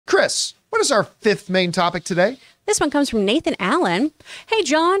Chris, what is our fifth main topic today? This one comes from Nathan Allen. Hey,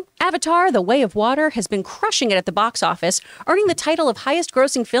 John, Avatar, The Way of Water has been crushing it at the box office, earning the title of highest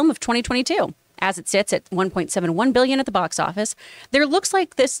grossing film of 2022. As it sits at $1.71 billion at the box office, there looks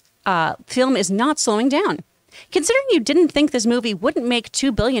like this film is not slowing down. Considering you didn't think this movie wouldn't make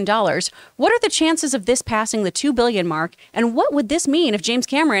 $2 billion, what are the chances of this passing the $2 billion mark? And what would this mean if James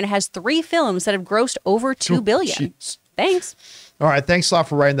Cameron has 3 films that have grossed over $2 billion? Jeez. Thanks. All right. Thanks a lot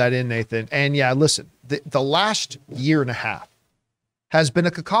for writing that in, Nathan. And yeah, listen, the last year and a half has been a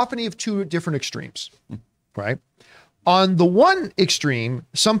cacophony of 2 different extremes, right? On the one extreme,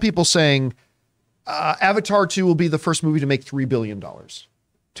 some people saying Avatar 2 will be the first movie to make $3 billion.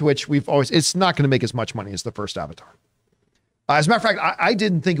 To which it's not going to make as much money as the first Avatar. As a matter of fact, I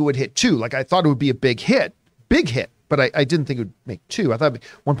didn't think it would hit 2. Like, I thought it would be a big hit, but I didn't think it would make 2. I thought it'd be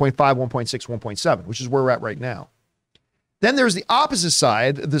 1.5, 1.6, 1.7, which is where we're at right now. Then there's the opposite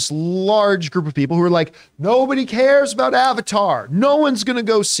side, this large group of people who are like, nobody cares about Avatar. No one's going to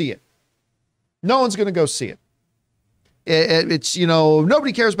go see it. No one's going to go see it. It's,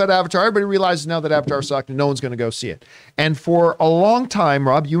 nobody cares about Avatar. Everybody realizes now that Avatar sucked and no one's going to go see it. And for a long time,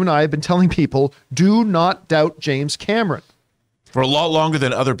 Rob, you and I have been telling people, do not doubt James Cameron. For a lot longer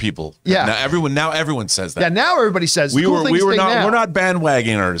than other people. Yeah. Now everyone says that. Yeah, now everybody says we're not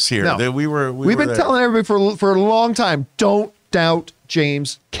bandwagoners here. No. We've been telling everybody for a long time, don't doubt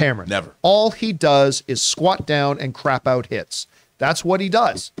James Cameron. Never. All he does is squat down and crap out hits. That's what he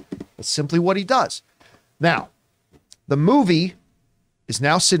does. That's simply what he does. Now, the movie is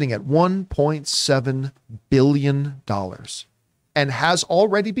now sitting at $1.7 billion and has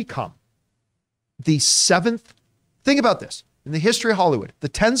already become the 7th. Think about this. In the history of Hollywood, the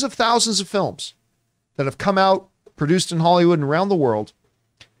tens of thousands of films that have come out, produced in Hollywood and around the world,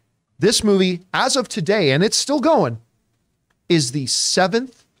 this movie, as of today, and it's still going, is the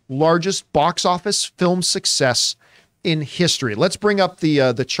 7th largest box office film success in history. Let's bring up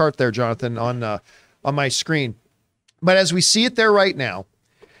the chart there, Jonathan, on my screen. But as we see it there right now,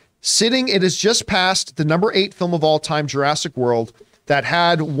 it has just passed the number 8 film of all time, Jurassic World, that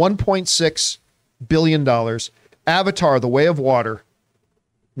had $1.6 billion. Avatar, The Way of Water,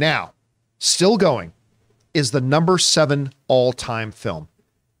 now, still going, is the number 7 all-time film.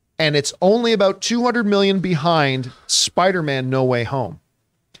 And it's only about $200 million behind Spider-Man No Way Home,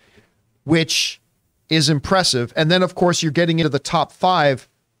 which is impressive. And then, of course, you're getting into the top 5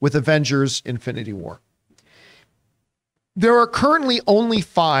 with Avengers Infinity War. There are currently only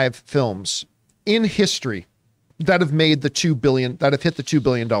 5 films in history that have made the $2 billion, that have hit the $2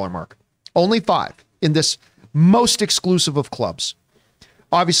 billion mark. Only 5 in this most exclusive of clubs.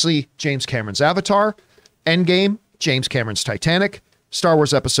 Obviously, James Cameron's Avatar, Endgame, James Cameron's Titanic, Star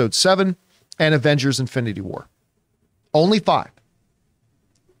Wars Episode 7, and Avengers Infinity War. Only 5.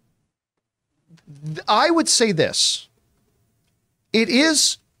 I would say this. It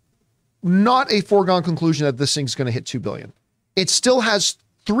is not a foregone conclusion that this thing's going to hit $2 billion. It still has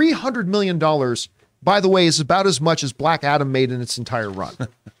 $300 million, by the way, is about as much as Black Adam made in its entire run.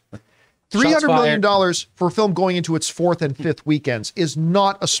 $300 million for a film going into its 4th and 5th weekends is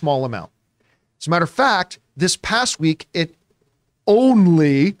not a small amount. As a matter of fact, this past week, it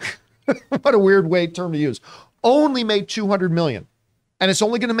only, what a weird term to use, only made $200 million. And it's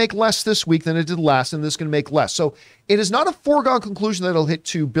only going to make less this week than it did last, and this is going to make less. So it is not a foregone conclusion that it'll hit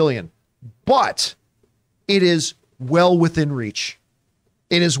 $2 billion, but it is well within reach.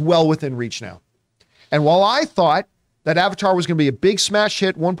 It is well within reach now. And while I thought that Avatar was going to be a big smash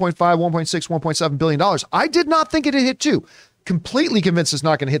hit, 1.5, 1.6, $1.7 billion. I did not think it would hit 2. Completely convinced it's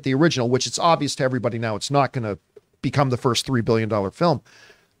not going to hit the original, which it's obvious to everybody now it's not going to become the first $3 billion film.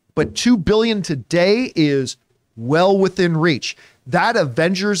 But $2 billion today is well within reach. That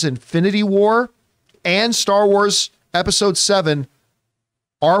Avengers Infinity War and Star Wars Episode 7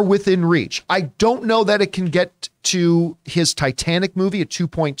 are within reach. I don't know that it can get to his Titanic movie at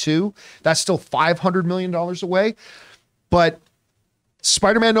 2.2. That's still $500 million away. But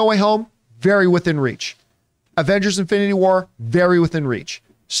Spider-Man No Way Home, very within reach. Avengers Infinity War, very within reach.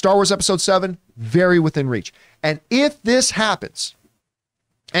 Star Wars Episode 7, very within reach. And if this happens,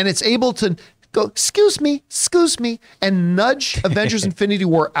 and it's able to go, excuse me, and nudge Avengers Infinity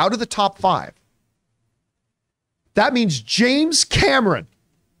War out of the top 5, that means James Cameron,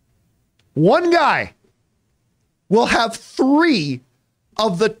 one guy, will have 3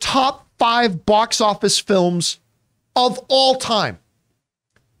 of the top 5 box office films of all time.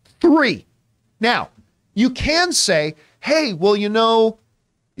 3. Now, you can say, hey, well,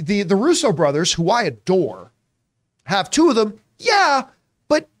 the Russo brothers, who I adore, have 2 of them. Yeah,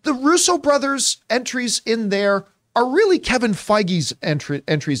 but the Russo brothers' entries in there are really Kevin Feige's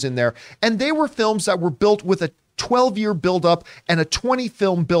entries in there. And they were films that were built with a 12-year buildup and a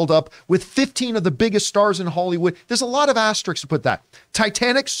 20-film buildup with 15 of the biggest stars in Hollywood. There's a lot of asterisks to put that.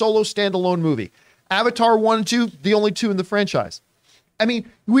 Titanic, solo standalone movie. Avatar 1 and 2, the only 2 in the franchise. I mean,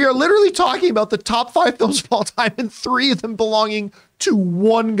 we are literally talking about the top 5 films of all time and 3 of them belonging to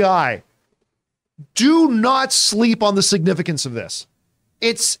one guy. Do not sleep on the significance of this.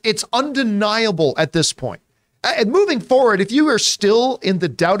 It's undeniable at this point. And moving forward, if you are still in the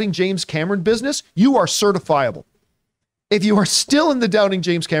doubting James Cameron business, you are certifiable. If you are still in the doubting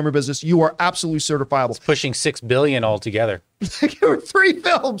James Cameron business, you are absolutely certifiable. It's pushing $6 billion altogether. For 3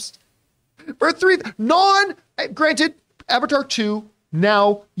 films. For 3, granted, Avatar 2,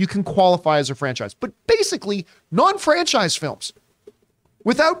 now you can qualify as a franchise. But basically, non-franchise films.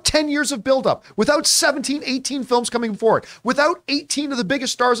 Without 10 years of buildup, without 17, 18 films coming forward, without 18 of the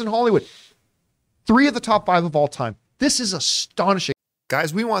biggest stars in Hollywood. 3 of the top 5 of all time. This is astonishing.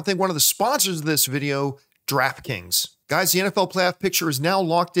 Guys, we want to thank one of the sponsors of this video, DraftKings. Guys, the NFL playoff picture is now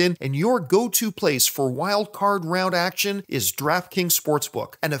locked in, and your go-to place for wild card round action is DraftKings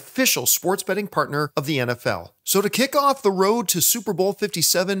Sportsbook, an official sports betting partner of the NFL. So to kick off the road to Super Bowl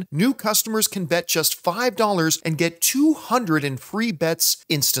 57, new customers can bet just $5 and get $200 in free bets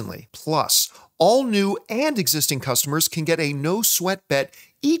instantly. Plus, all new and existing customers can get a no-sweat bet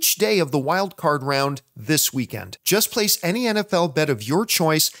each day of the wild card round this weekend. Just place any NFL bet of your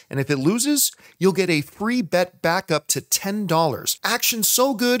choice, and if it loses, you'll get a free bet back up to $10. Action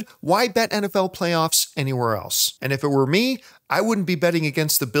so good, why bet NFL playoffs anywhere else? And if it were me, I wouldn't be betting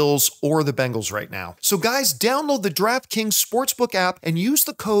against the Bills or the Bengals right now. So guys, download the DraftKings Sportsbook app and use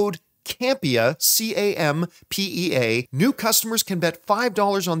the code Campea, C-A-M-P-E-A. New customers can bet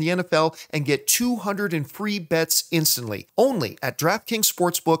 $5 on the NFL and get $200 in free bets instantly. Only at DraftKings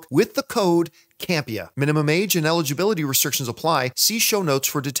Sportsbook with the code Campea. Minimum age and eligibility restrictions apply. See show notes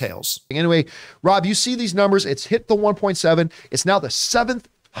for details. Anyway, Rob, you see these numbers. It's hit the 1.7. It's now the 7th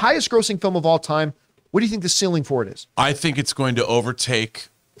highest grossing film of all time. What do you think the ceiling for it is? I think it's going to overtake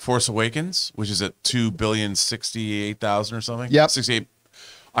Force Awakens, which is at $2,068,000 or something. Yep. 68.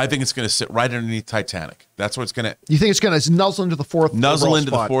 I think it's going to sit right underneath Titanic. That's where it's going to. You think it's going to nuzzle into the 4th? Nuzzle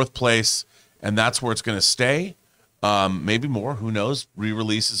into the 4th place, and that's where it's going to stay. Maybe more. Who knows?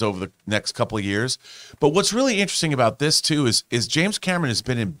 Re-releases over the next couple of years. But what's really interesting about this too is James Cameron has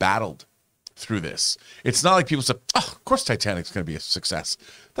been embattled through this. It's not like people said, "Oh, of course, Titanic's going to be a success."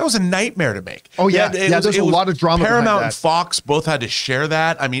 That was a nightmare to make. Oh yeah, there's a lot of drama. Paramount and Fox both had to share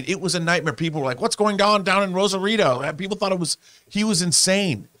that. I mean, it was a nightmare. People were like, "What's going on down in Rosarito?" People thought he was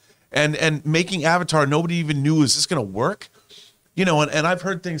insane. And making Avatar, nobody even knew, is this going to work? You know, and I've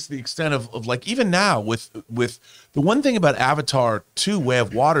heard things to the extent of like, even now with the one thing about Avatar 2 Way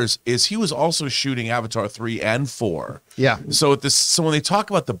of Waters is he was also shooting Avatar 3 and 4. Yeah. So when they talk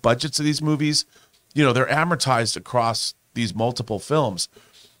about the budgets of these movies, you know, they're amortized across these multiple films.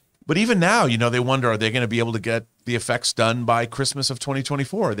 But even now, you know, they wonder, are they going to be able to get the effects done by Christmas of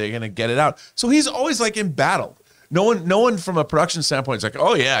 2024? Are they going to get it out? So he's always like in battle. No one from a production standpoint is like,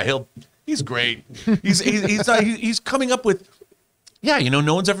 oh yeah, he's great. He's coming up with, yeah, you know,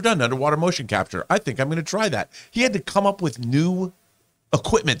 no one's ever done underwater motion capture. I think I'm going to try that. He had to come up with new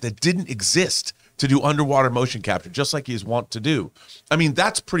equipment that didn't exist to do underwater motion capture, just like he's wont to do. I mean,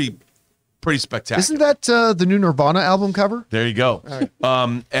 that's pretty spectacular. Isn't that the new Nirvana album cover? There you go. Right.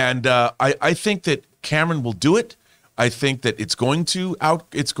 I think that Cameron will do it. I think that it's going to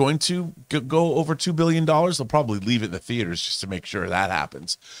go over $2 billion. They'll probably leave it in the theaters just to make sure that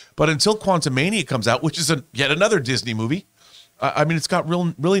happens. But until Quantumania comes out, which is yet another Disney movie, I mean, it's got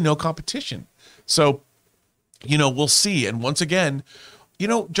really no competition. So, you know, we'll see. And once again, you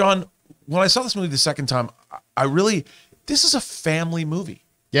know, John, when I saw this movie the second time, this is a family movie.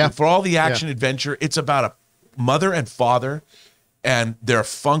 Yeah. And for all the action adventure, it's about a mother and father and their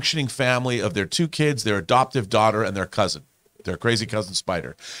functioning family of their 2 kids, their adoptive daughter, and their cousin, their crazy cousin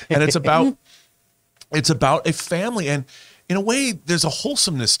Spider. And it's about a family. And in a way, there's a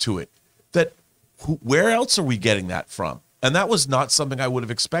wholesomeness to it that where else are we getting that from? And that was not something I would have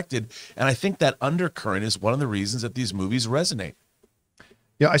expected. And I think that undercurrent is one of the reasons that these movies resonate.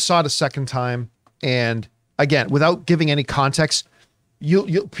 Yeah, I saw it a second time. And again, without giving any context,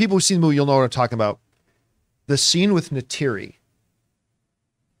 people who see the movie, you'll know what I'm talking about. The scene with Neytiri,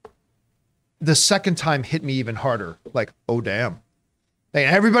 the second time hit me even harder. Like, oh, damn. Hey,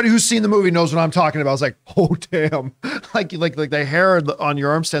 everybody who's seen the movie knows what I'm talking about. I was like, oh, damn. like the hair on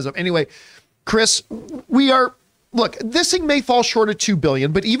your arm stands up. Anyway, Chris, look, this thing may fall short of $2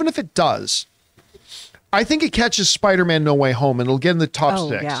 billion, but even if it does, I think it catches Spider-Man No Way Home and it'll get in the top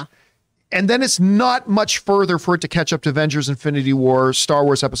 6. Yeah. And then it's not much further for it to catch up to Avengers Infinity War, Star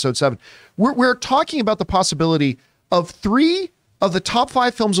Wars Episode 7. We're talking about the possibility of 3 of the top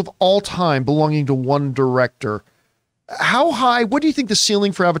 5 films of all time belonging to one director. How high, what do you think the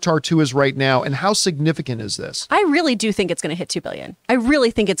ceiling for Avatar 2 is right now, and how significant is this? I really do think it's going to hit $2 billion. I really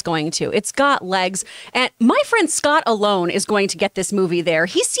think it's going to. It's got legs. And my friend Scott alone is going to get this movie there.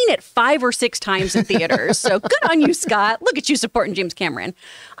 He's seen it 5 or 6 times in theaters. So good on you, Scott. Look at you supporting James Cameron.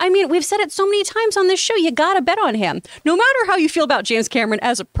 I mean, we've said it so many times on this show. You got to bet on him. No matter how you feel about James Cameron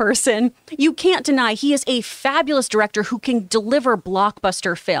as a person, you can't deny he is a fabulous director who can deliver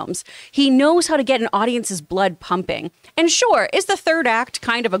blockbuster films. He knows how to get an audience's blood pumping. And sure, is the third act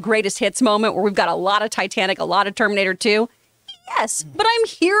kind of a greatest hits moment where we've got a lot of Titanic, a lot of Terminator 2? Yes, but I'm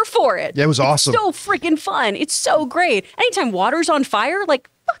here for it. Yeah, it was awesome. It's so freaking fun. It's so great. Anytime water's on fire, like,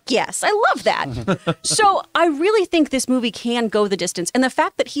 fuck yes, I love that. So I really think this movie can go the distance. And the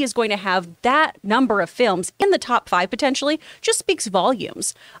fact that he is going to have that number of films in the top 5 potentially just speaks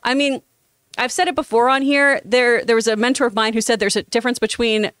volumes. I mean, I've said it before on here. There was a mentor of mine who said there's a difference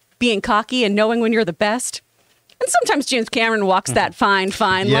between being cocky and knowing when you're the best. And sometimes James Cameron walks that fine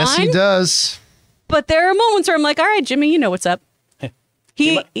line. Yes, he does. But there are moments where I'm like, all right, Jimmy, you know what's up.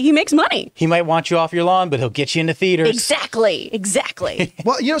 He makes money. He might want you off your lawn, but he'll get you into theaters. Exactly.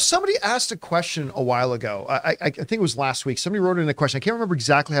 Well, somebody asked a question a while ago. I think it was last week. Somebody wrote in a question. I can't remember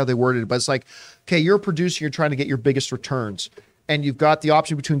exactly how they worded it, but it's like, okay, you're a producer. You're trying to get your biggest returns. And you've got the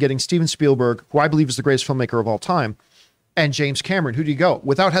option between getting Steven Spielberg, who I believe is the greatest filmmaker of all time, and James Cameron. Who do you go?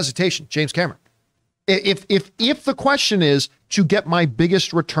 Without hesitation, James Cameron. If the question is to get my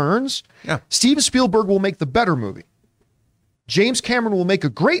biggest returns, Steven Spielberg will make the better movie. James Cameron will make a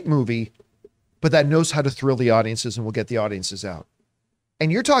great movie, but that knows how to thrill the audiences and will get the audiences out.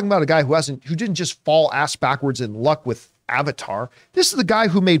 And you're talking about a guy who didn't just fall ass backwards in luck with Avatar. This is the guy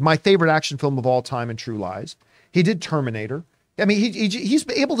who made my favorite action film of all time in True Lies. He did Terminator. I mean, he's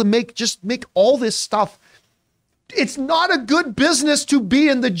able to make all this stuff. It's not a good business to be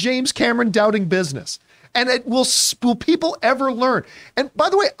in the James Cameron doubting business. And will people ever learn? And by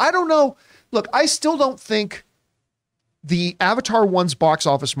the way, I don't know. Look, I still don't think the Avatar 1's box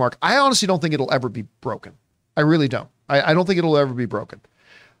office mark, I honestly don't think it'll ever be broken. I really don't. I don't think it'll ever be broken.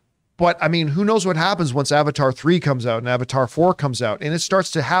 But I mean, who knows what happens once Avatar 3 comes out and Avatar 4 comes out, and it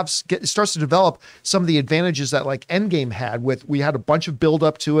starts to develop some of the advantages that like Endgame had we had a bunch of build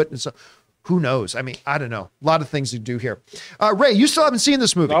up to it. And so who knows? I mean, I don't know. A lot of things to do here. Ray, you still haven't seen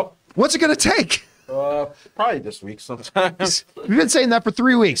this movie. Nope. What's it going to take? Probably this week sometime. We've been saying that for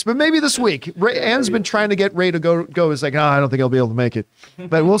 3 weeks, but maybe this week. Ann's been trying to get Ray to go. It's like, I don't think I'll be able to make it.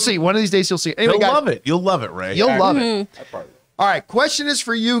 But we'll see. One of these days you'll see. Anyway, You'll love it. You'll love it, Ray. You'll love it. All right. Question is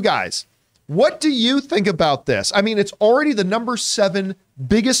for you guys. What do you think about this? I mean, it's already the number 7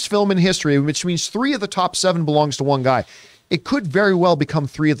 biggest film in history, which means 3 of the top 7 belongs to one guy. It could very well become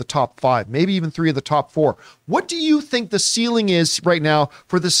 3 of the top 5, maybe even 3 of the top 4. What do you think the ceiling is right now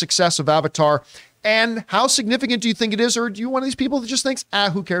for the success of Avatar? And how significant do you think it is? Or do you one of these people that just thinks,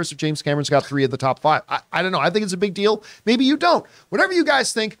 who cares if James Cameron's got 3 of the top 5? I don't know. I think it's a big deal. Maybe you don't. Whatever you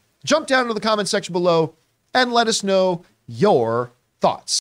guys think, jump down into the comment section below and let us know your thoughts.